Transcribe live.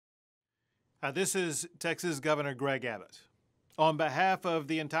This is Texas Governor Greg Abbott. On behalf of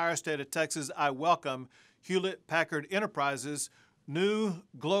the entire state of Texas, I welcome Hewlett Packard Enterprises' new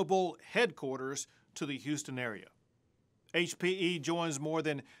global headquarters to the Houston area. HPE joins more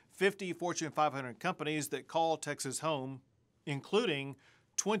than 50 Fortune 500 companies that call Texas home, including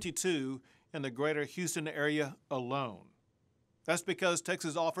 22 in the greater Houston area alone. That's because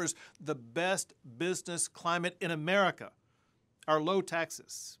Texas offers the best business climate in America. Our low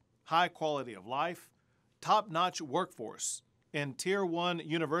taxes, high quality of life, top-notch workforce, and Tier 1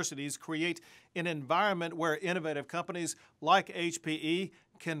 universities create an environment where innovative companies like HPE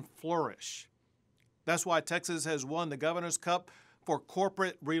can flourish. That's why Texas has won the Governor's Cup for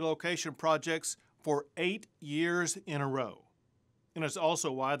corporate relocation projects for 8 years in a row. And it's also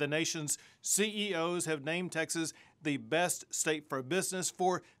why the nation's CEOs have named Texas the best state for business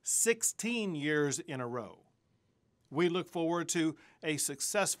for 16 years in a row. We look forward to a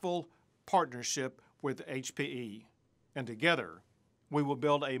successful partnership with HPE, and together we will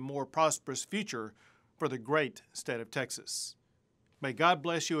build a more prosperous future for the great state of Texas. May God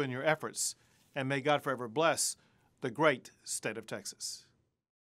bless you in your efforts, and may God forever bless the great state of Texas.